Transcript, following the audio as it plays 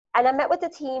And I met with the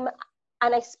team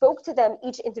and I spoke to them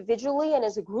each individually and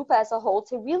as a group as a whole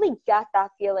to really get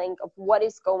that feeling of what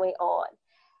is going on.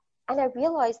 And I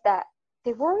realized that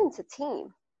they weren't a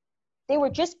team. They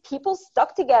were just people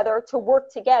stuck together to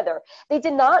work together. They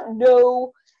did not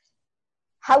know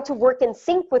how to work in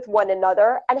sync with one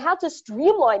another and how to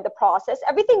streamline the process.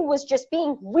 Everything was just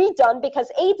being redone because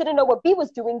A didn't know what B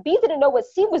was doing, B didn't know what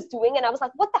C was doing, and I was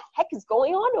like, what the heck is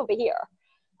going on over here?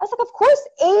 I was like, of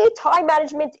course, time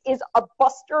management is a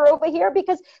buster over here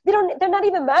because they're not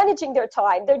even managing their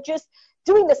time. They're just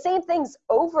doing the same things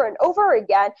over and over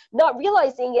again, not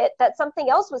realizing that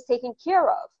something else was taken care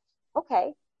of.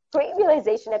 Okay. Great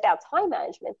realization about time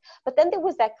management. But then there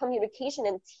was that communication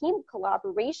and team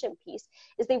collaboration piece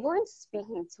is they weren't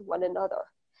speaking to one another.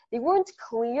 They weren't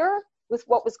clear with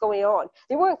what was going on.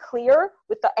 They weren't clear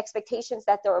with the expectations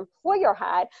that their employer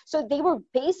had. So they were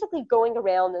basically going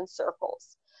around in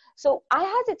circles. So I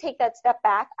had to take that step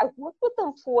back. I worked with the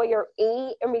employer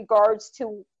A in regards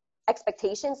to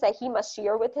expectations that he must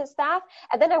share with his staff.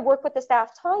 And then I work with the staff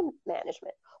time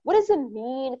management. What does it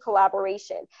mean,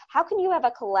 collaboration? How can you have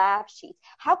a collab sheet?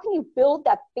 How can you build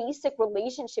that basic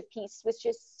relationship piece, which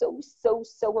is so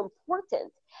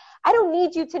important? I don't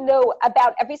need you to know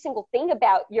about every single thing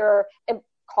about your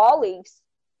colleagues.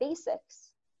 Basics.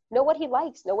 Know what he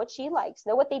likes, know what she likes,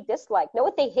 know what they dislike, know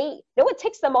what they hate, know what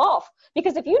ticks them off.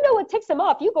 Because if you know what ticks them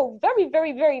off, you go very,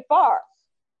 very, very far.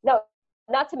 No,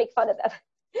 not to make fun of them.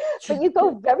 But you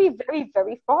go very, very,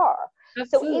 very far.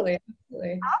 Absolutely. So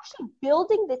actually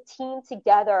building the team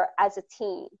together as a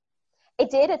team.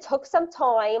 It took some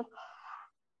time.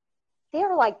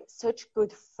 They're like such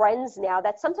good friends now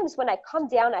that sometimes when I come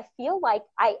down, I feel like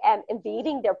I am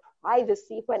invading their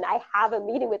privacy when I have a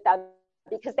meeting with them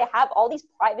because they have all these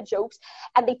private jokes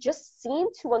and they just seem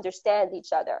to understand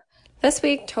each other. This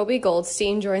week, Toby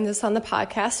Goldstein joins us on the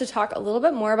podcast to talk a little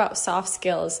bit more about soft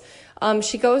skills.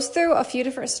 She goes through a few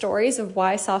different stories of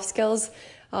why soft skills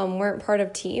weren't part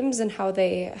of teams and how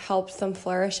they helped them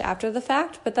flourish after the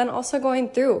fact, but then also going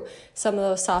through some of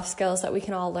those soft skills that we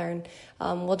can all learn.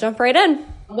 We'll jump right in.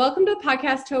 Welcome to the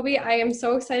podcast, Toby. I am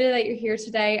so excited that you're here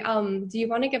today. Do you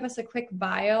want to give us a quick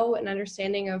bio and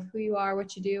understanding of who you are,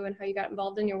 what you do, and how you got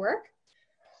involved in your work?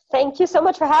 Thank you so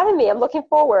much for having me. I'm looking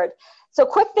forward. So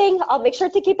quick thing, I'll make sure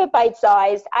to keep it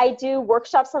bite-sized. I do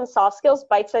workshops on soft skills,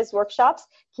 bite-sized workshops,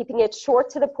 keeping it short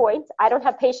to the point. I don't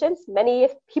have patience. Many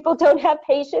people don't have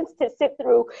patience to sit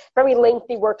through very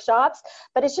lengthy workshops,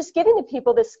 but it's just giving the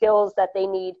people the skills that they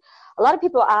need. A lot of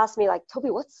people ask me like, Toby,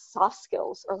 what's soft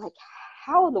skills? Or like,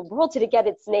 how in the world did it get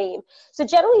its name? So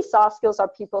generally soft skills are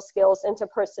people skills,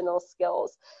 interpersonal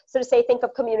skills. So to say, think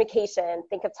of communication,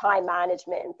 think of time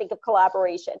management, think of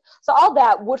collaboration. So all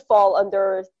that would fall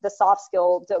under the soft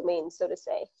skill domain, so to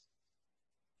say.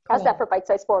 How's that for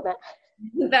bite-sized format?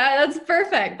 That's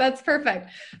perfect. That's perfect.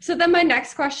 So then my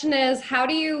next question is, how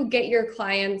do you get your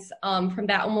clients from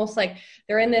that almost like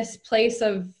they're in this place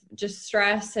of just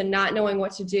stress and not knowing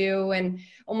what to do and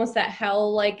almost that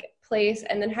hell-like place,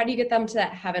 and then how do you get them to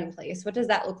that heaven place? What does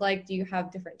that look like? Do you have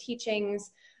different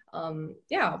teachings?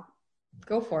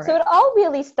 Go for it. So it all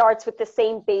really starts with the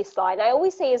same baseline. I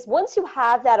always say is once you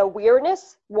have that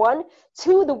awareness, 1,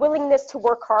 2, the willingness to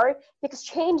work hard, because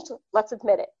change, let's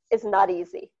admit it, is not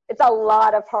easy. It's a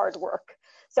lot of hard work.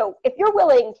 So if you're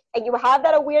willing and you have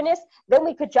that awareness, then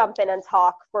we could jump in and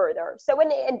talk further. So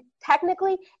and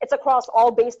technically, it's across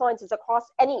all baselines. It's across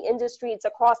any industry. It's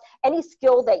across any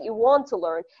skill that you want to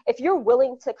learn. If you're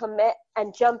willing to commit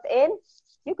and jump in,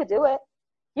 you could do it.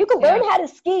 You can learn how to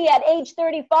ski at age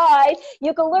 35.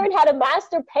 You can learn how to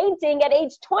master painting at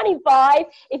age 25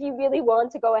 if you really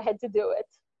want to go ahead to do it.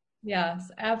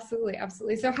 Yes, absolutely.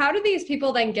 Absolutely. So how do these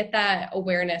people then get that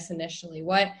awareness initially?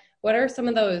 What are some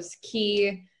of those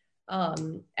key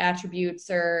attributes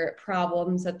or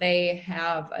problems that they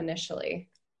have initially?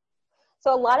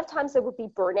 So a lot of times it would be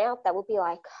burnout. That would be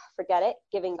like, forget it,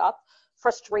 giving up.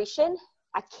 Frustration,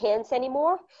 I can't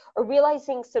anymore. Or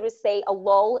realizing, so to say, a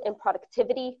lull in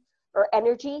productivity or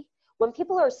energy. When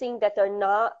people are seeing that they're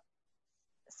not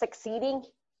succeeding,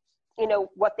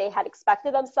 what they had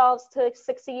expected themselves to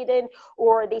succeed in,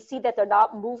 or they see that they're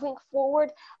not moving forward,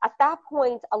 at that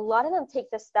point, a lot of them take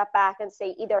this step back and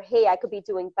say either, hey, I could be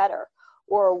doing better,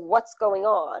 or what's going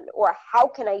on, or how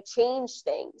can I change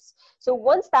things? So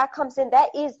once that comes in, that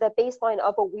is the baseline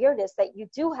of awareness that you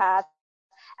do have.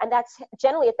 And that's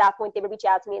generally at that point, they would reach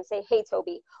out to me and say, hey,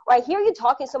 Toby, or I hear you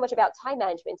talking so much about time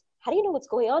management. How do you know what's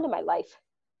going on in my life?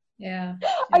 Yeah.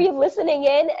 Are you listening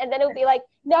in? And then it would be like,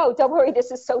 no, don't worry.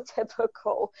 This is so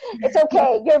typical. It's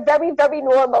okay. You're very, very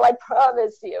normal. I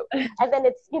promise you. And then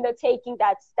it's, taking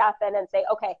that step in and say,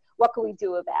 okay, what can we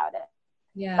do about it?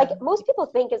 Yeah. Like most people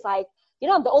think is like,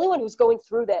 I'm the only one who's going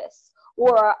through this,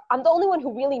 or I'm the only one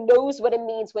who really knows what it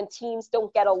means when teams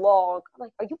don't get along. I'm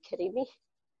like, are you kidding me?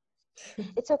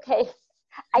 It's okay.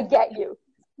 I get you.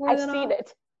 More I've than seen all.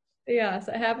 it. Yes,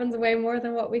 it happens way more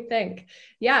than what we think.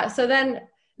 Yeah. So then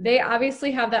they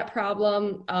obviously have that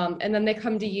problem, and then they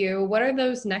come to you. What are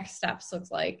those next steps look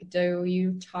like? Do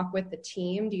you talk with the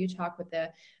team? Do you talk with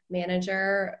the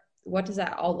manager? What does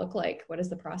that all look like? What does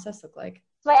the process look like?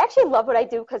 So I actually love what I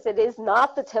do because it is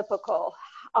not the typical.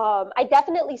 I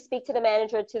definitely speak to the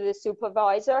manager, to the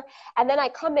supervisor, and then I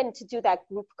come in to do that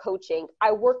group coaching.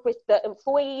 I work with the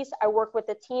employees, I work with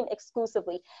the team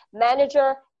exclusively.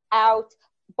 Manager out,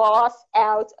 boss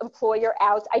out, employer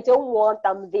out. I don't want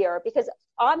them there because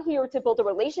I'm here to build a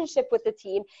relationship with the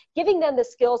team, giving them the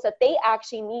skills that they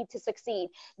actually need to succeed.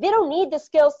 They don't need the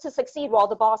skills to succeed while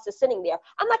the boss is sitting there.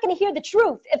 I'm not going to hear the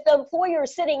truth if the employer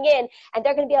is sitting in and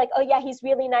they're going to be like, oh yeah, he's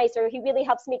really nice, or he really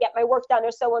helps me get my work done,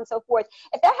 or so on and so forth.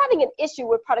 If they're having an issue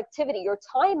with productivity or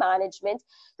time management,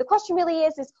 the question really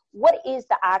is what is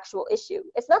the actual issue?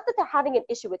 It's not that they're having an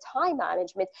issue with time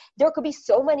management. There could be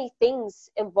so many things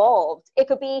involved. It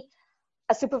could be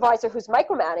a supervisor who's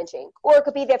micromanaging, or it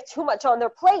could be they have too much on their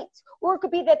plate, or it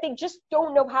could be that they just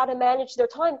don't know how to manage their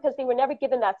time because they were never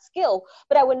given that skill.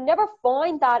 But I would never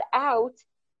find that out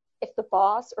if the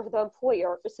boss or the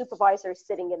employer or supervisor is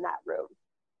sitting in that room.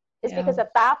 It's because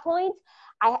at that point,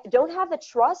 I don't have the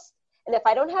trust. And if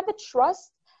I don't have the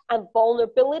trust and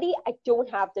vulnerability, I don't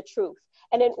have the truth.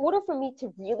 And in order for me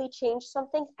to really change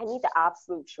something, I need the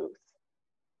absolute truth.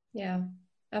 Yeah,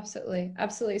 absolutely.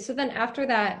 Absolutely. So then after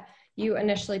that, you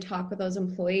initially talk with those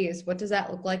employees. What does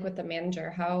that look like with the manager?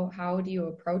 How do you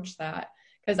approach that?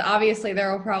 Because obviously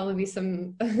there will probably be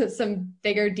some some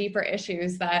bigger, deeper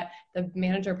issues that the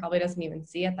manager probably doesn't even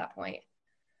see at that point.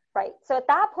 Right. So at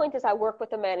that point is I work with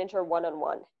the manager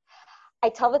one-on-one. I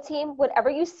tell the team, whatever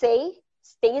you say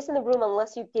stays in the room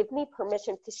unless you give me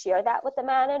permission to share that with the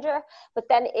manager. But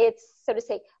then it's, so to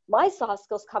say, my soft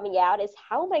skills coming out is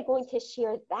how am I going to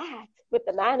share that with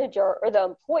the manager or the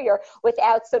employer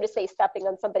without, so to say, stepping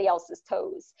on somebody else's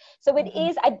toes. So it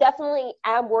is, I definitely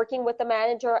am working with the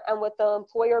manager and with the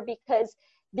employer because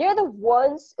they're the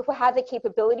ones who have the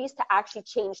capabilities to actually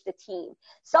change the team.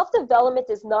 Self-development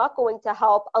is not going to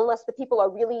help unless the people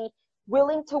are really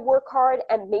willing to work hard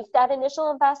and make that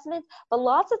initial investment. But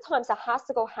lots of times it has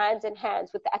to go hand in hand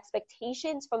with the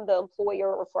expectations from the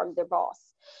employer or from their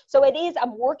boss. So it is,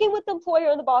 I'm working with the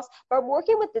employer and the boss, but I'm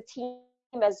working with the team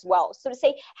as well. So to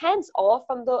say, hands off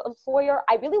from the employer,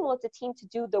 I really want the team to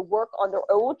do the work on their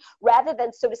own rather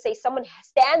than, so to say, someone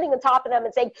standing on top of them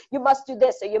and saying, you must do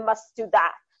this or you must do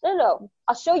that. No,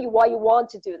 I'll show you why you want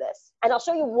to do this. And I'll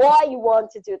show you why you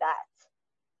want to do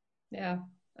that. Yeah,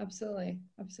 absolutely.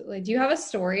 Absolutely. Do you have a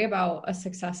story about a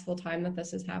successful time that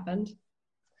this has happened?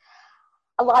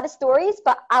 A lot of stories,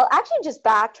 but I'll actually just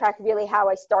backtrack really how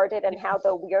I started and how the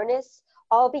awareness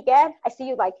all began. I see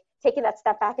you like taking that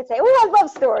step back and say, oh, I love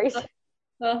stories.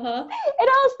 Uh-huh. It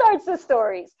all starts with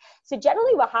stories. So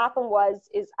generally what happened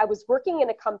is I was working in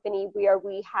a company where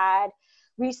we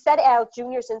set out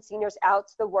juniors and seniors out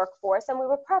to the workforce, and we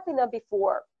were prepping them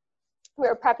before. We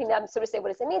were prepping them, so to say, what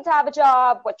does it mean to have a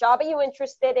job? What job are you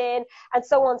interested in? And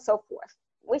so on and so forth.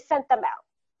 We sent them out.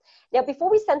 Now,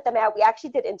 before we sent them out, we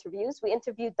actually did interviews. We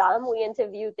interviewed them. We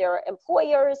interviewed their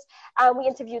employers. And we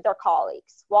interviewed their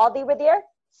colleagues. While they were there,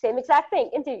 same exact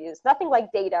thing, interviews. Nothing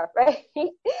like data, right?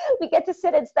 We get to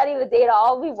sit and study the data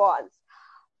all we want.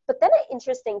 But then an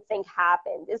interesting thing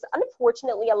happened is,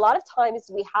 unfortunately, a lot of times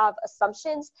we have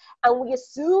assumptions and we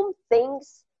assume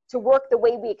things to work the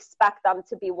way we expect them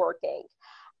to be working.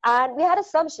 And we had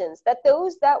assumptions that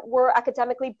those that were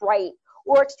academically bright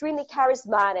or extremely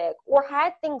charismatic or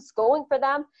had things going for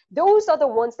them, those are the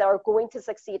ones that are going to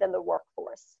succeed in the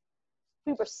workforce.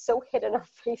 We were so hit in our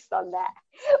face on that.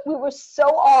 We were so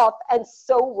off and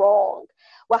so wrong.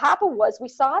 What happened was we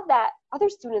saw that other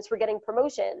students were getting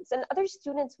promotions and other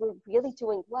students were really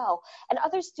doing well. And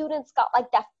other students got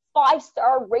like that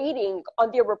 5-star rating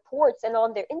on their reports and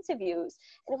on their interviews.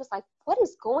 And it was like, what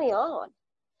is going on?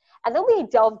 And then we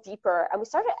delved deeper and we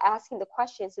started asking the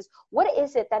questions is, what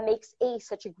is it that makes A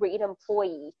such a great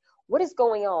employee? What is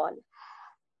going on?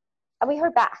 And we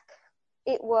heard back.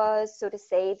 It was, so to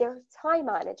say, their time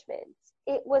management.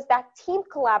 It was that team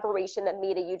collaboration that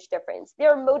made a huge difference.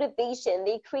 Their motivation,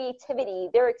 their creativity,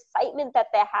 their excitement that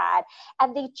they had,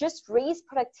 and they just raised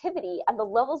productivity and the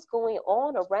levels going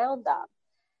on around them.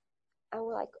 And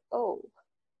we're like, oh,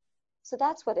 so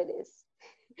that's what it is.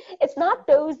 It's not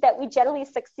those that we generally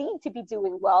succeed to be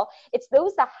doing well. It's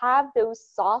those that have those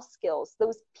soft skills,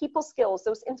 those people skills,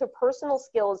 those interpersonal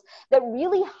skills that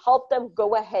really help them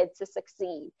go ahead to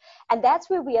succeed. And that's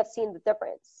where we have seen the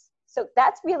difference. So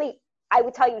that's really, I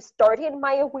would tell you, started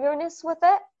my awareness with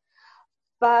it.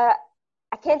 But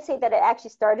I can't say that it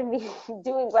actually started me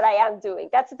doing what I am doing.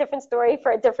 That's a different story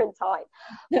for a different time.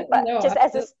 But No, just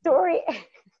as a story,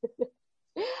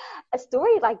 a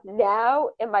story like now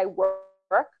in my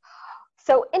work.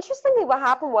 So interestingly, what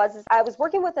happened was is I was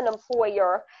working with an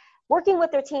employer, working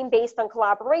with their team based on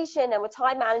collaboration and with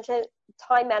time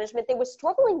management, they were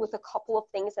struggling with a couple of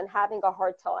things and having a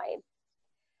hard time.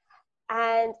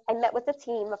 And I met with the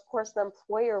team. Of course, the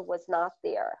employer was not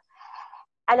there.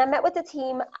 And I met with the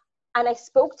team and I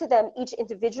spoke to them each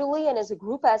individually and as a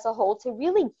group as a whole to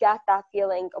really get that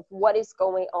feeling of what is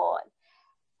going on.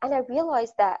 And I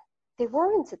realized that they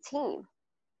weren't a team.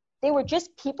 They were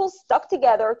just people stuck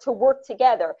together to work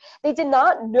together. They did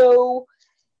not know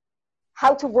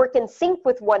how to work in sync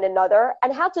with one another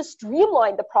and how to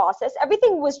streamline the process.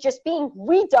 Everything was just being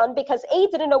redone because A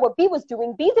didn't know what B was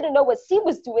doing, B didn't know what C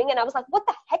was doing, and I was like, what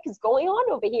the heck is going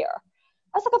on over here?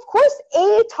 I was like, of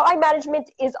course, time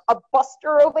management is a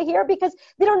buster over here because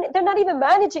they're not even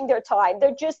managing their time.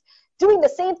 They're just doing the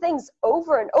same things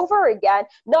over and over again,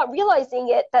 not realizing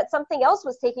it that something else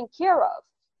was taken care of.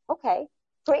 Okay,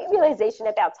 great realization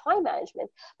about time management.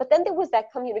 But then there was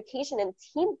that communication and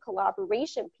team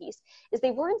collaboration piece is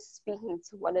they weren't speaking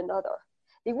to one another.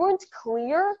 They weren't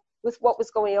clear with what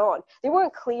was going on. They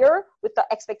weren't clear with the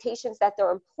expectations that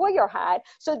their employer had.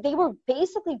 So they were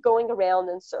basically going around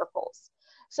in circles.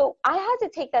 So I had to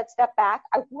take that step back.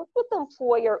 I worked with the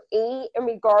employer A in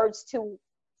regards to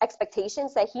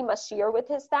expectations that he must share with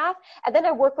his staff. And then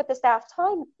I work with the staff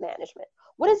time management.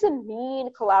 What does it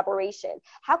mean, collaboration?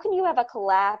 How can you have a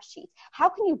collab sheet? How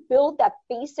can you build that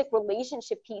basic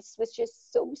relationship piece, which is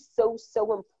so, so,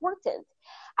 so important?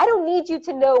 I don't need you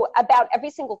to know about every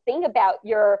single thing about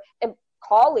your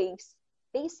colleagues.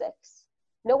 Basics.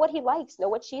 Know what he likes, know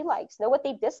what she likes, know what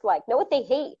they dislike, know what they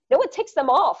hate, know what ticks them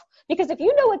off. Because if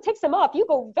you know what ticks them off, you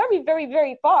go very, very,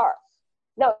 very far.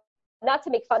 No, not to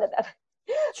make fun of them,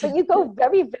 but you go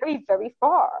very, very, very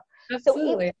far.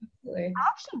 Absolutely. So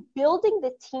actually building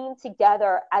the team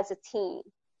together as a team.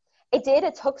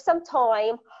 It took some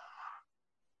time.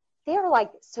 They're like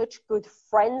such good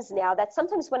friends now that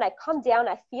sometimes when I come down,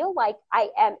 I feel like I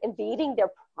am invading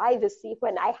their privacy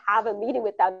when I have a meeting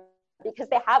with them, because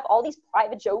they have all these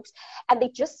private jokes and they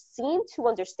just seem to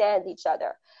understand each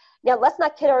other. Now, let's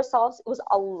not kid ourselves. It was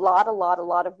a lot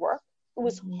of work. It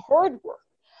was hard work.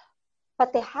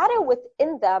 But they had it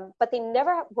within them, but they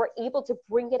never were able to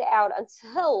bring it out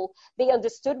until they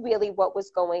understood really what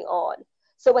was going on.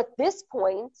 So at this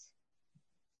point,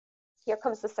 here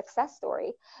comes the success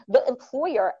story. The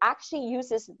employer actually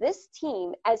uses this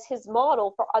team as his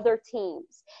model for other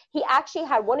teams. He actually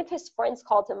had one of his friends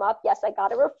called him up. Yes, I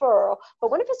got a referral,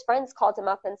 but one of his friends called him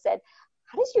up and said,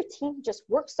 how does your team just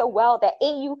work so well that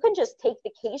A, you can just take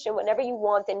vacation whenever you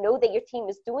want and know that your team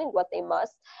is doing what they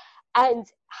must? And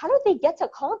how do they get to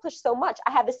accomplish so much?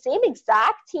 I have the same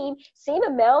exact team, same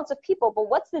amounts of people, but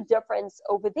what's the difference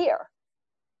over there?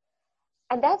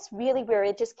 And that's really where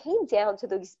it just came down to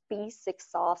those basic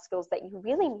soft skills that you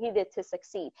really needed to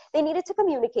succeed. They needed to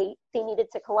communicate. They needed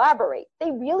to collaborate.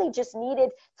 They really just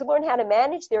needed to learn how to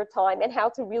manage their time and how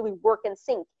to really work in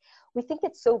sync. We think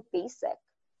it's so basic.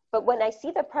 But when I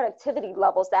see the productivity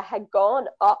levels that had gone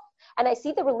up, and I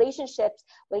see the relationships,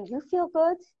 when you feel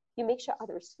good, you make sure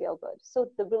others feel good. So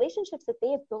the relationships that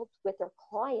they have built with their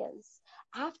clients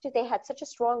after they had such a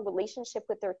strong relationship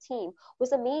with their team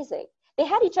was amazing. They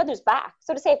had each other's back.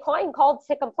 So to say a client called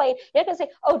to complain, you're not going to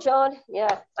say, oh, John,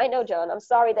 yeah, I know, John. I'm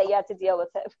sorry that you had to deal with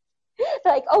him.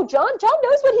 They're like, oh, John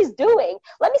knows what he's doing.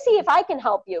 Let me see if I can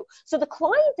help you. So the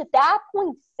client at that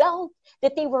point felt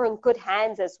that they were in good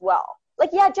hands as well. Like,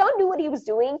 yeah, John knew what he was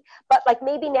doing, but like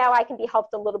maybe now I can be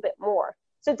helped a little bit more.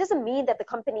 So it doesn't mean that the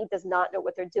company does not know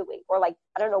what they're doing, or like,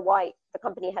 I don't know why the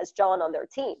company has John on their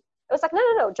team. It was like,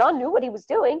 no, John knew what he was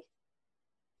doing.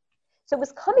 So it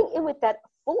was coming in with that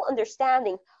full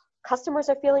understanding. Customers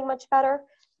are feeling much better.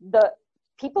 The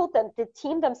people, the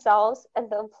team themselves, and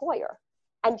the employer.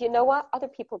 And you know what? Other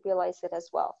people realize it as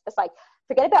well. It's like,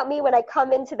 forget about me when I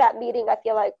come into that meeting. I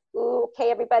feel like, ooh, okay,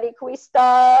 everybody, can we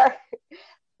start?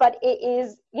 But it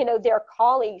is, their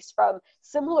colleagues from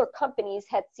similar companies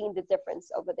had seen the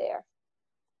difference over there.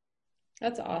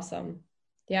 That's awesome.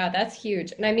 Yeah, that's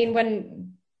huge. And I mean,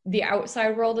 when the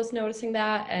outside world is noticing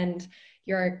that and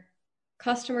your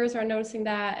customers are noticing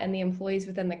that and the employees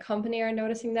within the company are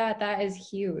noticing that, that is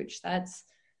huge. That's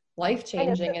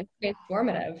life-changing and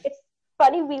transformative. It's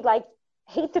funny, we like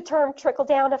hate the term trickle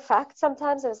down effect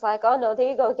sometimes. It's like, oh no, there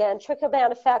you go again, trickle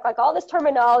down effect, like all this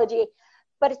terminology,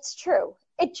 but it's true.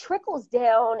 It trickles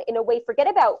down in a way. Forget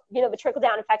about, the trickle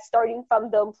down effect starting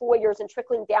from the employers and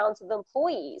trickling down to the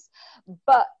employees,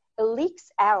 but it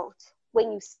leaks out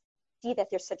when you see that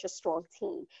there's such a strong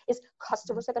team. Is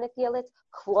customers are going to feel it,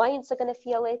 clients are going to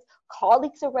feel it,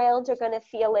 colleagues around are going to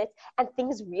feel it, and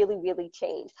things really, really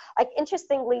change. Like,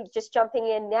 interestingly, just jumping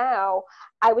in now,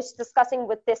 I was discussing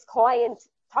with this client,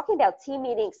 talking about team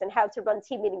meetings and how to run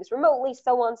team meetings remotely,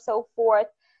 so on and so forth.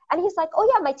 And he's like, oh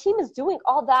yeah, my team is doing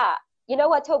all that. You know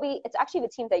what, Toby? It's actually the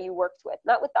team that you worked with,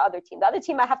 not with the other team. The other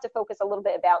team, I have to focus a little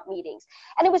bit about meetings.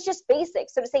 And it was just basic.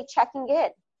 So to say, checking in,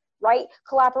 right?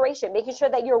 Collaboration, making sure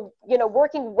that you're,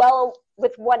 working well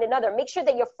with one another. Make sure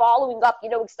that you're following up,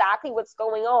 exactly what's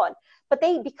going on. But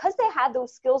because they had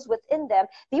those skills within them,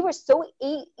 they were so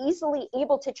easily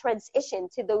able to transition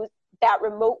to that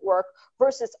remote work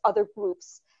versus other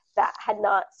groups that had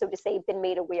not, so to say, been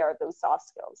made aware of those soft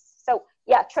skills. So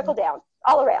yeah, trickle down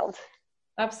all around.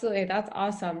 Absolutely. That's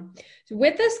awesome. So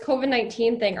with this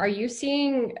COVID-19 thing, are you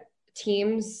seeing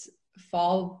teams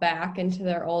fall back into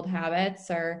their old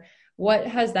habits, or what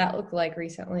has that looked like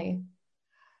recently?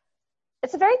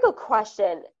 It's a very good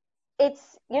question.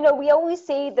 It's, we always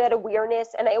say that awareness,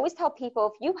 and I always tell people,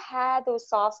 if you had those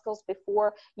soft skills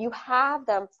before, you have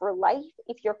them for life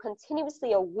if you're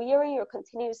continuously aware and you're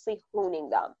continuously honing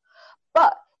them.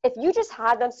 But if you just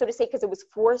had them, so to say, because it was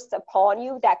forced upon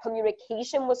you, that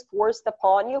communication was forced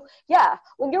upon you, yeah,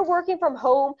 when you're working from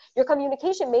home, your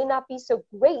communication may not be so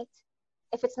great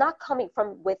if it's not coming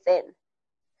from within.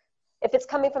 If it's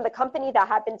coming from the company that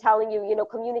have been telling you,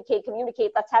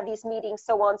 communicate, let's have these meetings,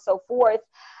 so on and so forth.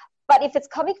 But if it's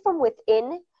coming from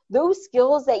within, those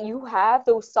skills that you have,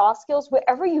 those soft skills,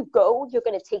 wherever you go, you're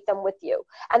going to take them with you.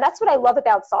 And that's what I love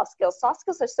about soft skills. Soft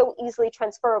skills are so easily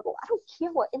transferable. I don't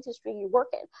care what industry you work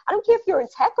in. I don't care if you're in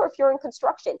tech or if you're in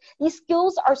construction. These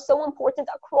skills are so important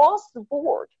across the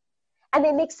board. And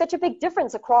they make such a big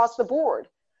difference across the board.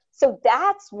 So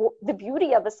that's the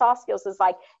beauty of the soft skills, is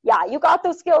like, yeah, you got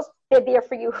those skills, they're there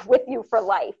for you, with you for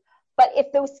life. But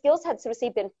if those skills had, so to say,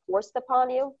 been forced upon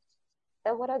you,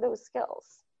 then what are those skills?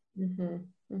 Mm-hmm.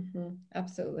 Mm-hmm.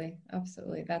 Absolutely.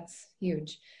 Absolutely. That's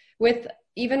huge.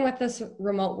 Even with this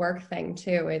remote work thing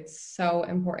too, it's so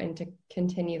important to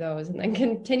continue those and then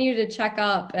continue to check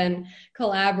up and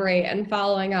collaborate and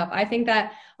following up. I think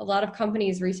that a lot of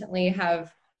companies recently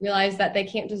have realized that they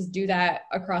can't just do that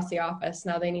across the office.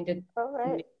 Now they need to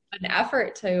make an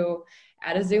effort to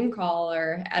add a Zoom call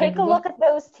or take a look at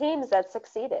those teams that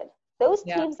succeeded. Those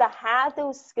teams that had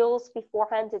those skills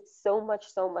beforehand did so much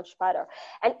better.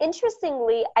 And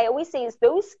interestingly, I always say is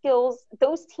those skills,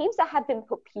 those teams that had been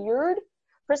prepared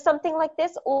for something like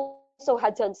this also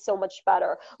had done so much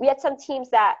better. We had some teams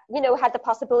that, had the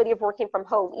possibility of working from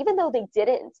home, even though they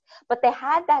didn't, but they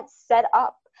had that set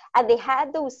up and they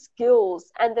had those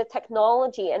skills and the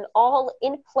technology and all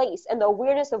in place and the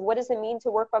awareness of what does it mean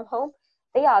to work from home.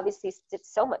 They obviously did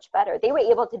so much better. They were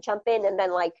able to jump in and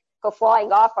then go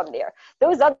flying off from there.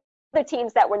 Those other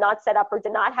teams that were not set up or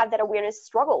did not have that awareness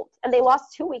struggled, and they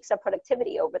lost 2 weeks of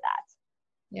productivity over that.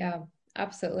 Yeah,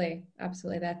 absolutely.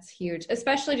 Absolutely. That's huge,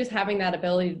 especially just having that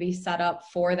ability to be set up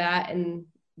for that in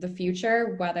the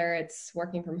future, whether it's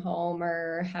working from home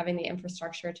or having the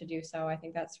infrastructure to do so. I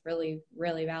think that's really,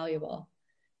 really valuable.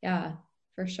 Yeah,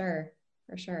 for sure.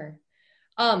 For sure.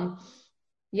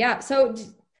 Yeah. So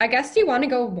I guess, do you want to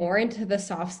go more into the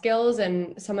soft skills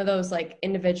and some of those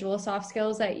individual soft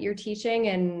skills that you're teaching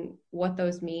and what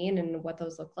those mean and what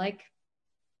those look like?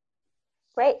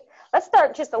 Great. Let's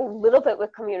start just a little bit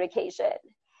with communication.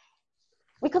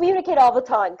 We communicate all the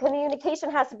time. Communication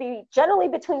has to be generally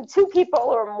between two people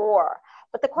or more.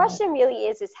 But the question really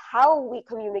is how are we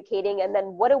communicating, and then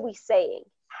what are we saying?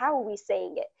 How are we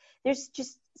saying it? There's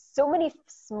just so many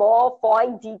small,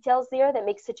 fine details there that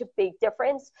make such a big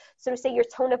difference. So to say, your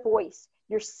tone of voice,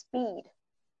 your speed,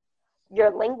 your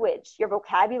language, your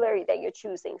vocabulary that you're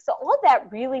choosing. So all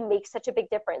that really makes such a big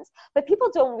difference. But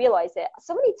people don't realize it.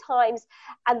 So many times,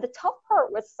 and the tough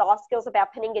part with soft skills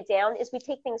about pinning it down is we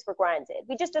take things for granted.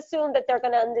 We just assume that they're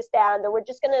going to understand, or we're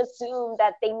just going to assume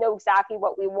that they know exactly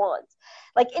what we want.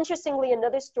 Interestingly,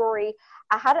 another story,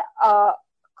 I had a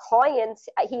client,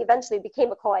 he eventually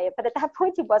became a client, but at that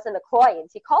point he wasn't a client.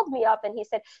 He called me up and he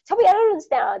said, Toby, I don't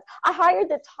understand. I hired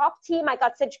the top team. I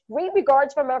got such great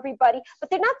regards from everybody, but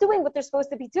they're not doing what they're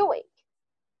supposed to be doing.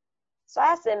 So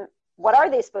I asked him, what are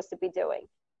they supposed to be doing?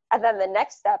 And then the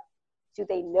next step, do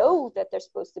they know that they're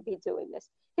supposed to be doing this?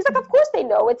 He's like, of course they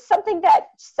know. It's something that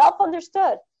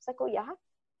self-understood. It's like, oh yeah,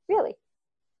 really?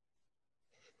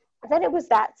 And then it was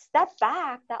that step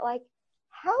back that like,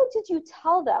 how did you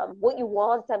tell them what you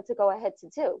want them to go ahead to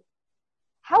do?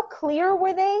 How clear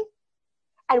were they?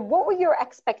 And what were your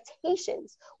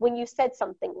expectations when you said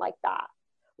something like that?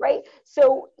 Right?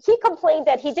 So he complained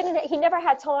that he never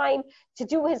had time to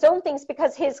do his own things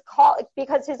because his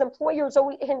employees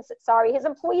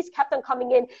kept on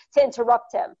coming in to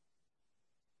interrupt him.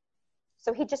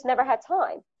 So he just never had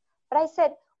time. But I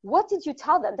said, what did you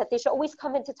tell them? That they should always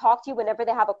come in to talk to you whenever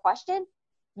they have a question?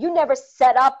 You never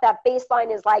set up that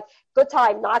baseline is like good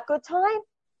time, not good time.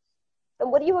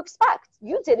 Then what do you expect?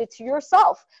 You did it to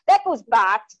yourself. That goes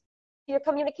back to your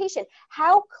communication.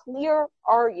 How clear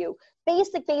are you?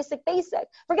 Basic.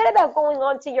 Forget about going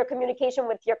on to your communication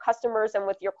with your customers and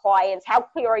with your clients. How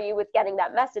clear are you with getting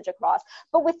that message across?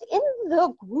 But within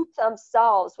the group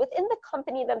themselves, within the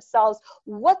company themselves,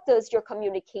 what does your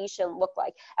communication look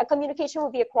like? And communication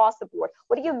will be across the board.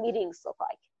 What do your meetings look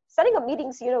like? Setting up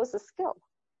meetings, is a skill.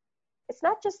 It's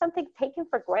not just something taken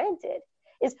for granted.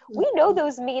 We know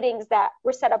those meetings that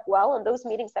were set up well and those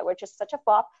meetings that were just such a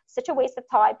flop, such a waste of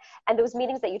time, and those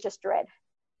meetings that you just dread.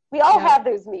 We all have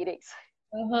those meetings.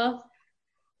 Uh-huh.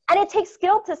 And it takes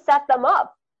skill to set them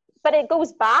up. But it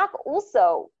goes back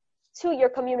also to your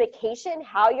communication,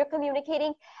 how you're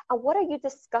communicating, and what are you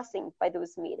discussing by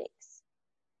those meetings,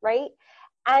 right?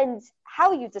 And how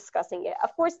are you discussing it?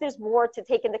 Of course, there's more to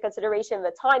take into consideration,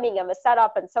 the timing and the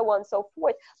setup and so on and so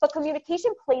forth. But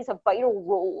communication plays a vital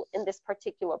role in this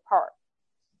particular part.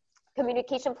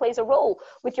 Communication plays a role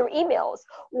with your emails.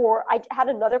 Or I had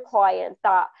another client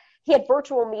that he had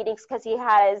virtual meetings because he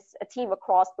has a team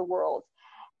across the world.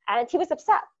 And he was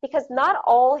upset because not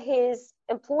all his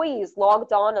employees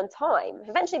logged on time.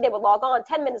 Eventually they would log on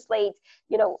 10 minutes late,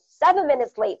 7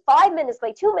 minutes late, 5 minutes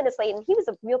late, 2 minutes late. And he was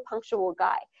a real punctual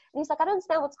guy. And he's like, I don't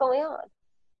understand what's going on.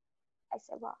 I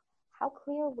said, well, how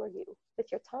clear were you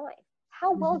with your time?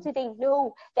 How well do they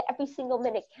know that every single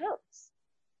minute counts?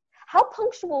 How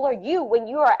punctual are you when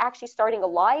you are actually starting a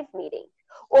live meeting?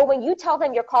 Or when you tell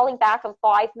them you're calling back in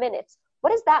 5 minutes? What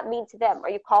does that mean to them?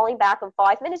 Are you calling back in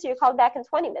 5 minutes or you're calling back in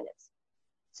 20 minutes?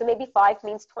 So maybe 5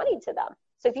 means 20 to them.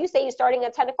 So if you say you're starting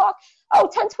at 10 o'clock,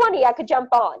 10:20, I could jump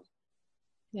on,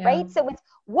 right? So it's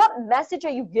what message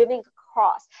are you giving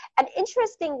across? And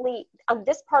interestingly, on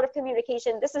this part of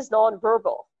communication, this is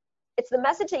nonverbal. It's the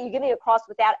message that you're giving across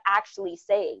without actually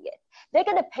saying it. They're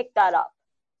going to pick that up.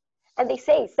 And they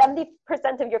say 70%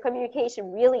 of your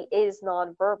communication really is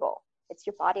nonverbal. It's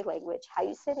your body language, how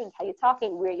you're sitting, how you're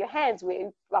talking, where your hands, where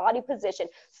your body position,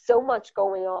 so much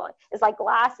going on. It's like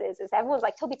glasses. Everyone's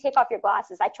like, Toby, take off your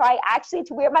glasses. I try actually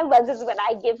to wear my lenses when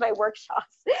I give my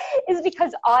workshops. It's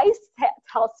because I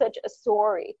tell such a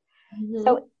story. Mm-hmm.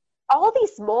 So all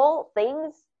these small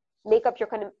things make up your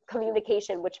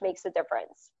communication, which makes a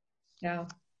difference. Yeah.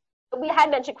 We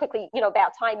had mentioned quickly,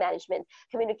 about time management,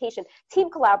 communication, team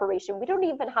collaboration. We don't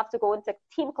even have to go into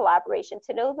team collaboration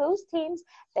to know those teams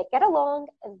that get along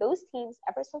and those teams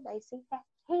ever so nicely that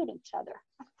hate each other,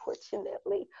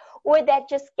 unfortunately, or that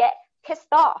just get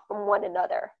pissed off from one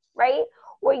another, right?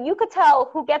 Or you could tell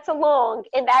who gets along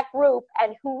in that group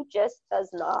and who just does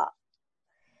not.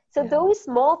 So those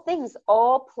small things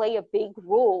all play a big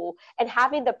role in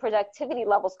having the productivity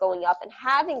levels going up and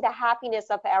having the happiness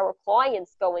of our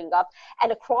clients going up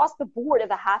and across the board of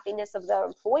the happiness of the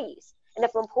employees. And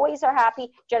if employees are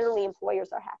happy, generally employers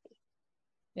are happy.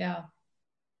 Yeah.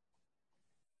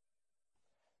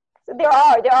 So there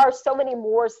are so many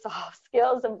more soft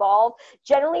skills involved.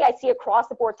 Generally, I see across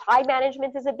the board, time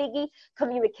management is a biggie.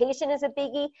 Communication is a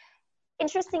biggie.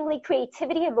 Interestingly,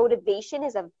 creativity and motivation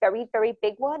is a very, very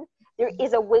big one. There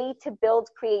is a way to build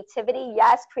creativity.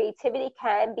 Yes, creativity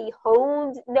can be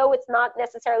honed. No, it's not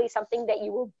necessarily something that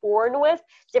you were born with.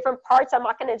 Different parts, I'm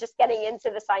not going to just getting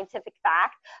into the scientific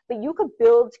fact, but you could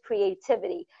build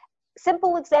creativity.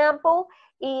 Simple example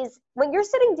is when you're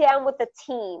sitting down with a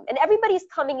team and everybody's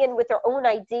coming in with their own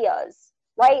ideas,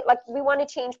 right? Like we want to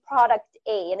change product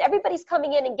A and everybody's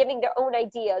coming in and giving their own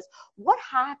ideas. What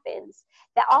happens?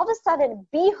 That all of a sudden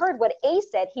B heard what A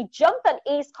said. He jumped on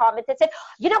A's comment and said,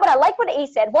 you know what, I like what A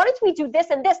said. Why don't we do this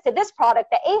and this to this product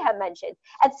that A had mentioned?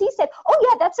 And C said, oh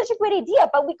yeah, that's such a great idea,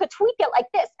 but we could tweak it like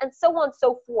this and so on and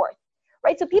so forth.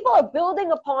 Right? So people are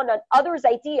building upon others'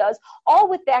 ideas, all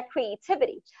with that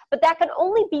creativity. But that can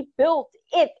only be built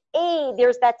if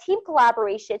there's that team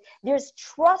collaboration, there's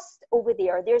trust over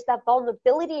there, there's that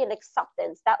vulnerability and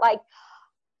acceptance that like,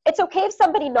 it's okay if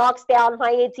somebody knocks down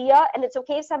my idea and it's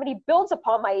okay if somebody builds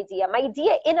upon my idea. My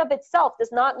idea in of itself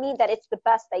does not mean that it's the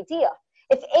best idea.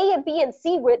 If A and B and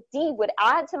C with D would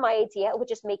add to my idea, it would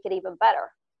just make it even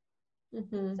better.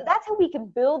 Mm-hmm. So that's how we can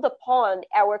build upon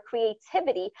our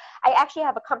creativity. I actually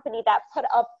have a company that put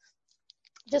up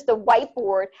just a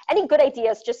whiteboard. Any good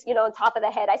ideas, just, on top of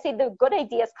the head. I say the good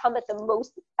ideas come at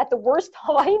the worst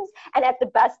times and at the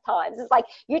best times. It's like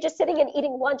you're just sitting and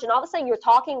eating lunch, and all of a sudden you're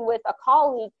talking with a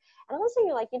colleague, and all of a sudden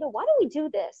you're like, why don't we do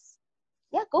this?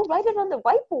 Yeah, go write it on the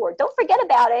whiteboard. Don't forget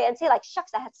about it and say like,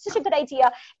 shucks, I had such a good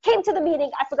idea. Came to the meeting,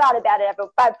 I forgot about it.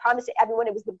 But I promised everyone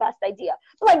it was the best idea.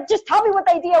 But like, just tell me what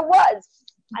the idea was.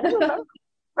 I don't remember,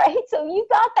 right? So you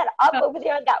got that up over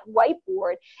there on that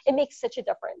whiteboard. It makes such a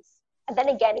difference. And then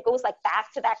again, it goes like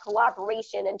back to that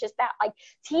collaboration and just that like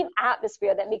team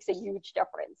atmosphere that makes a huge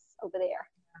difference over there.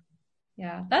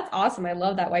 Yeah, that's awesome. I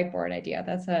love that whiteboard idea.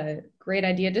 That's a great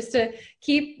idea, just to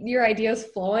keep your ideas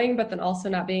flowing, but then also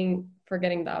not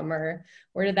forgetting them, or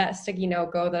where did that sticky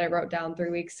note go that I wrote down 3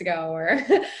 weeks ago, or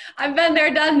I've been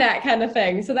there, done that kind of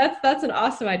thing. So that's an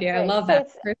awesome idea. Right. I love that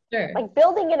for sure. Like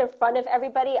building it in front of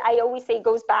everybody, I always say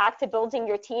goes back to building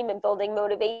your team and building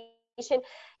motivation.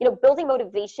 Building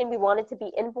motivation, we want it to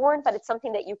be inborn, but it's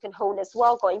something that you can hone as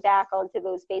well, going back onto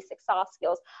those basic soft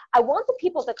skills. I want the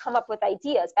people to come up with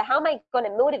ideas, but how am I going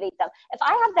to motivate them? If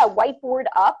I have that whiteboard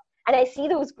up and I see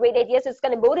those great ideas, it's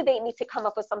going to motivate me to come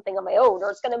up with something on my own, or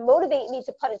it's going to motivate me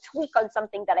to put a tweak on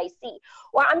something that I see.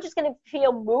 Or I'm just going to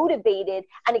feel motivated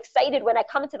and excited when I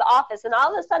come into the office and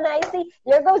all of a sudden I see,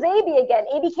 there goes Amy again.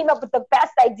 Amy came up with the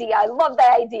best idea. I love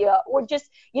that idea. Or just,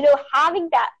 having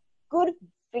that good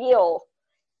feel,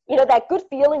 that good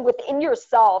feeling within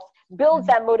yourself builds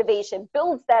that motivation,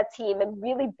 builds that team, and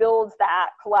really builds that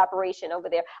collaboration over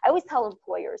there. I always tell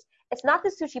employers, it's not the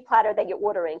sushi platter that you're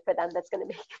ordering for them that's going to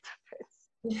make a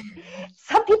difference.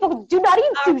 Some people do not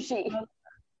eat sushi.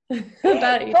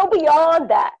 Go beyond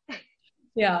that.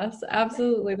 Yes,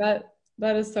 absolutely. That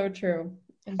is so true.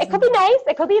 It could be nice.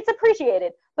 It could be it's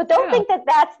appreciated. But don't think that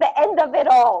that's the end of it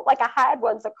all. Like I had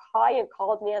once a client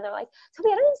called me and they're like,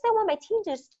 Toby, I don't understand why my team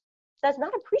just does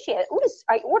not appreciate it.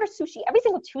 I order sushi every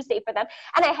single Tuesday for them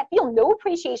and I feel no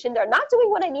appreciation. They're not doing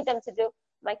what I need them to do.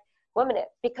 I'm like, 1 minute,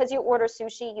 because you order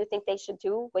sushi, you think they should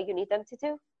do what you need them to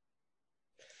do?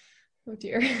 Oh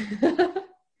dear.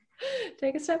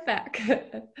 Take a step back.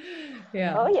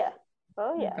 Yeah. Oh yeah.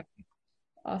 Okay.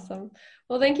 Awesome.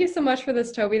 Well, thank you so much for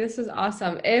this, Toby. This is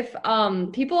awesome. If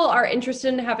people are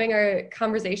interested in having a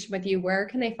conversation with you, where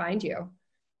can they find you?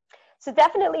 So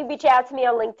definitely reach out to me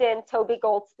on LinkedIn, Toby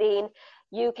Goldstein.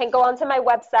 You can go onto my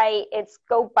website. It's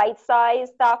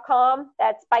gobitesize.com.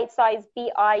 That's bitesize,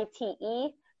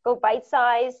 B-I-T-E,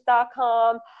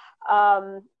 gobitesize.com.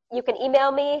 You can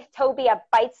email me, Toby at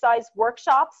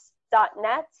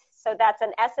bitesizeworkshops.net. So that's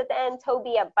an S at the end,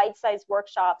 Toby at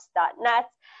bitesizeworkshops.net.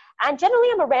 And generally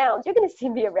I'm around. You're going to see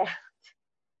me around.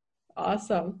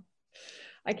 Awesome.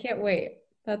 I can't wait.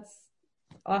 That's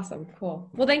awesome.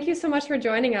 Cool. Well, thank you so much for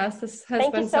joining us. This has been so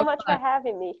fun. Thank you so much for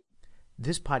having me.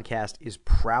 This podcast is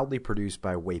proudly produced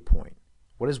by Waypoint.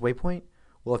 What is Waypoint?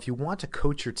 Well, if you want to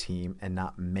coach your team and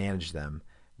not manage them,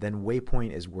 then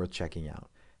Waypoint is worth checking out.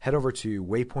 Head over to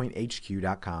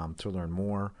waypointhq.com to learn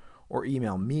more, or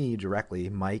email me directly,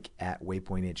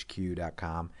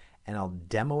 mike@waypointhq.com, and I'll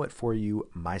demo it for you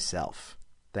myself.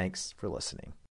 Thanks for listening.